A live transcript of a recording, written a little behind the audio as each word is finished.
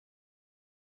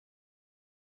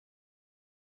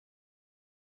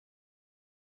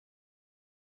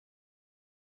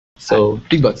So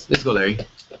big bucks. Let's go, Larry.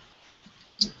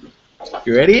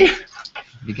 You ready?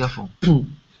 Be careful. And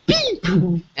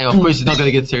of course, he's not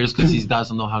gonna get serious because he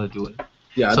doesn't know how to do it.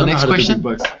 Yeah. So next question.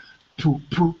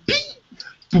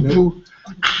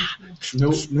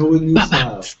 No, no new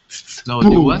style. No,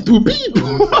 do what?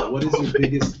 What is your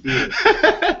biggest fear?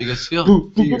 Biggest fear?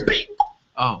 Fear.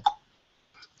 Oh.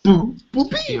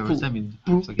 Fear. What's that mean?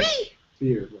 Okay.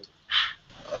 Fear.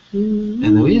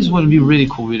 And we just want to be really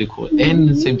cool, really cool. And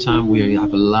at the same time, we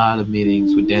have a lot of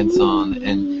meetings with dance on,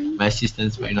 and my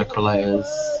assistants, Marina Colias,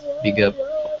 big up,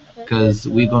 because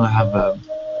we're gonna have a.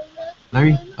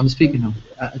 Larry, I'm speaking now.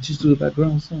 I just do the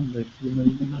background song, like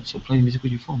So playing music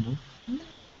with your phone, bro.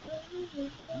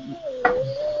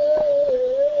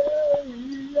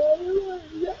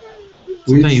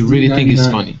 Sometimes you really think it's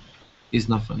funny. It's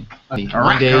not funny.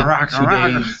 One day, 2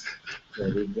 days.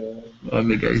 Oh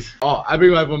my guys. Oh, I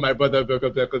bring my brother.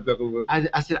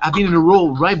 I said I've been in a row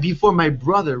right before my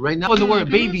brother. Right now, the word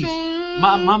babies.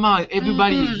 Mama,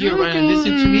 everybody here right now,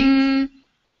 listen to me.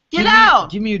 Get out!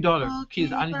 Give me your daughter,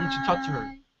 please. I need to talk to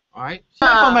her. All right. For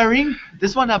my ring,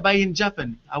 this one I buy in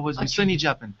Japan. I was in sunny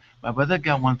Japan. My brother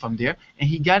got one from there, and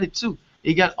he got it too.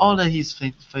 He got all of his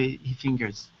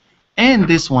fingers. And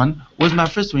this one was my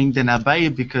first ring. Then I buy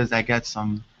it because I got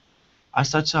some. I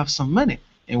started to have some money.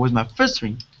 It was my first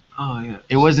ring. Oh yeah.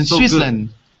 It was in So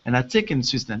Switzerland, and I take in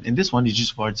Switzerland. And this one is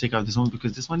just for I take out this one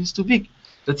because this one is too big.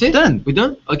 That's it. Done. We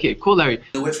done? Okay, cool, Larry.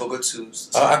 I forgot to.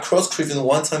 I crossed Cleveland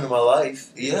one time in my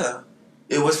life. Yeah.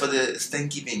 It was for the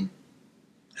Thanksgiving.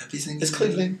 Happy Thanksgiving. It's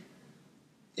Cleveland.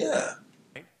 Yeah.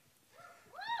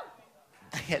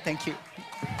 Yeah, thank you.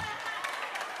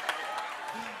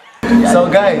 So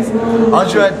guys,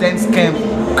 Andrea Dance Camp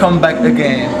come back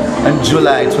again on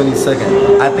July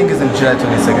 22nd. I think it's on July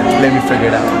 22nd. Let me figure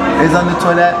it out. It's on the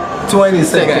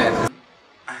 22nd.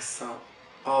 I saw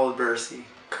all Bercy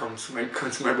come to my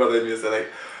brother and me and said like,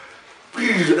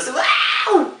 I said,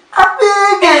 wow, I'm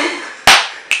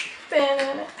big.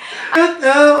 Good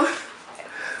now.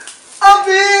 I'm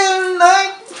big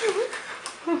like.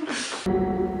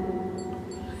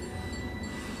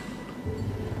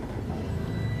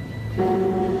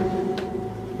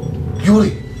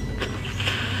 Yuri!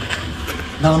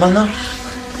 Nalaman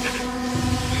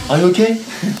Are you okay?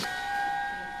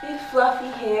 Big fluffy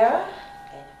hair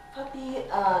and puppy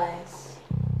eyes.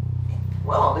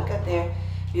 Well, look at their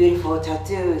beautiful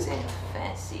tattoos and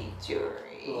fancy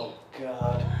jewelry. Oh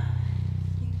God.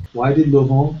 Why did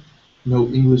Laurent know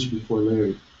English before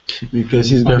Larry? Because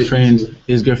his girlfriend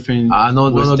No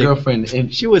was girlfriend.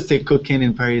 And she was take cocaine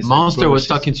in Paris. Monster was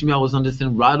talking to me. I was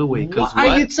understanding right away. What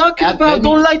are you talking about?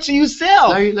 Don't lie to yourself.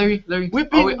 Larry. We've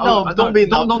been,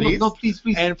 no, please.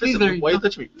 And please, Larry, why you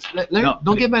touch me? Larry,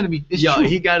 don't get mad at me. It's true.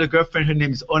 He got a girlfriend. Her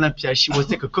name is Olympia. She was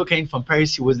taking cocaine from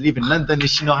Paris. She was living in London, and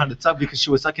she know how to talk because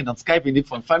she was talking on Skype and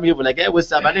from family. We're like, hey, what's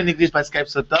up? I didn't English by Skype,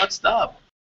 so stop.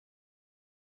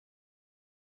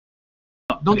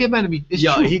 Don't get mad at me. It's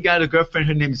true. He got a girlfriend.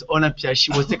 Her name is Olympia.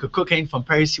 She was taking cocaine from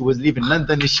Paris. She was living in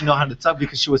London, and she know how to talk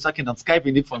because she was talking on Skype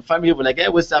and from family. We're like, hey,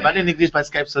 what's up? I didn't English by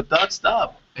Skype, so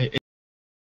stop.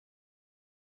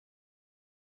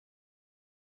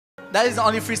 That is the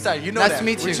only freestyle. You know Nice that. to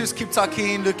meet you. We just keep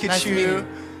talking, look at Nice to meet you. you.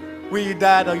 With your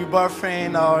dad or your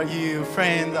boyfriend or your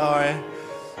friend or...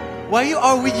 Why you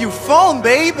are with your phone,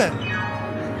 babe?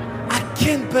 I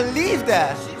can't believe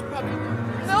that.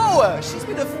 No, she's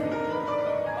with a...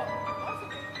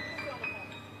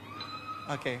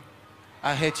 Okay,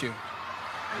 I hate you.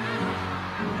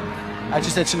 I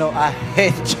just let you know I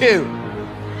hate you.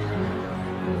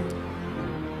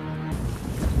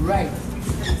 Right,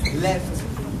 left.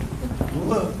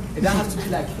 Whoa. It don't have to be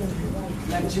like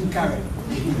Jim Carrey.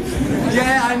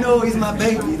 Yeah, I know he's my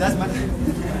baby. That's my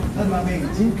baby.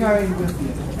 Jim Carrey is with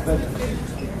me, but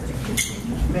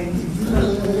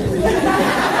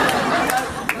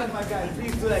my guy,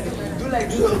 please do like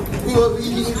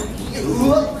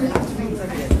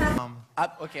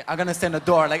okay, I'm gonna stand at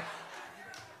the door, like,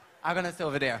 I'm gonna stay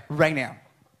over there, right now.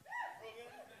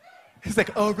 He's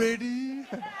like, already?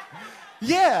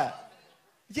 Yeah.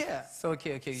 So,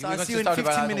 okay. So I'll see you in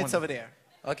 15 minutes over there.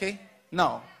 Okay?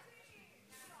 No.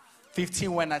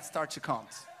 15 when I start to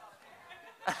count.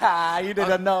 You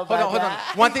didn't know about Hold on.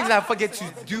 One thing that I forget to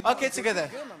do. Okay, together.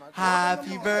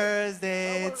 Happy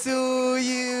birthday to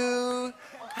you.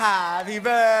 Happy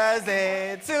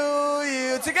birthday to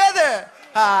you. Together.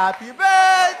 Happy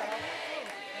birthday.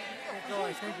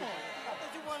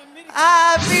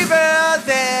 Happy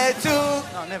birthday to...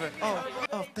 No, never.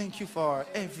 Oh, thank you for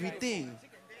everything.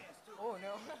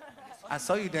 I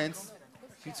saw you dance.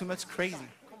 You're too much crazy.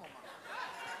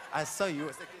 I saw you.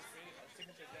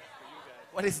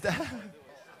 What is that?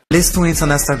 Liz Twins on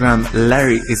Instagram.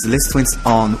 Larry is Liz Twins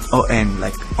on ON,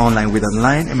 like online with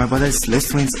online, and my brother is Liz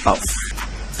Twins off.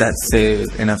 That's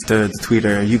it. And after the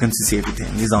Twitter, you can see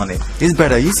everything. He's on it. He's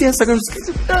better. You see Instagram?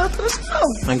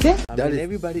 Okay. That is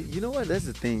everybody. You know what? That's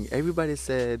the thing. Everybody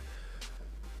said,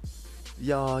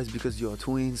 "Yeah, it's because you're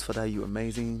twins. For that, you're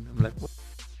amazing." I'm like, what?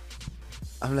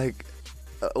 I'm like,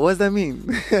 what does that mean?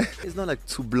 It's not like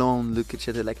two blonde look at each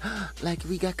other like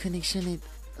we got connection. It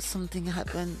something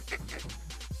happened.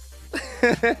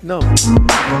 No.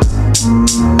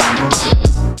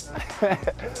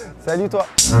 Salut toi.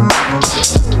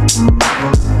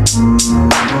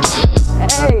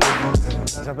 Hey.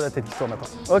 J'ai un peu la tête qui tourne maintenant.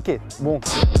 Ok, bon.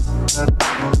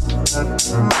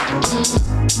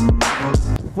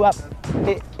 Wap.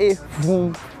 Et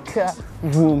voum ka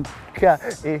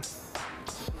et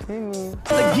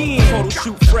Again, photo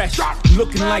shoot fresh,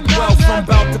 looking like wealth. I'm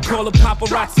about to call a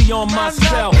paparazzi on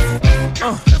myself.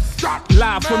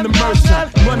 Live from the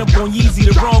Mercer, run up on Yeezy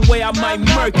the wrong way, I might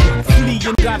murk it.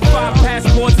 Fleeing, got 5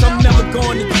 passports, I'm never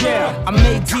going to jail. I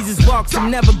made Jesus walks, I'm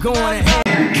never going to hell.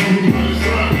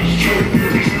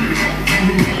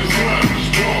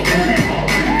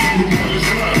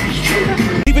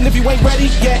 Even if you ain't ready,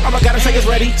 yeah, all I gotta say is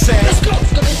ready, say. Let's go,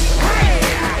 let's go,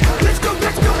 let's go,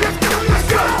 let's go, let's go, let's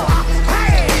go.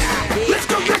 Let's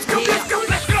go, let's go, let's go,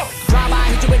 let's go.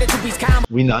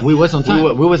 We was on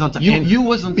time. We was on time. You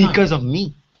was on time because of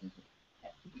me.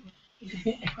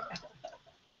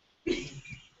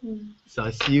 So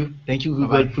I see you. Thank you,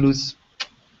 Google Plus.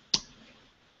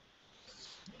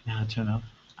 Now turn off.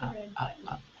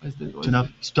 Turn off.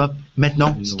 Stop.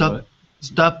 Maintenant. Stop.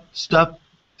 Stop. Stop.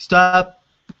 Stop.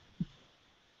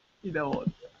 You know what?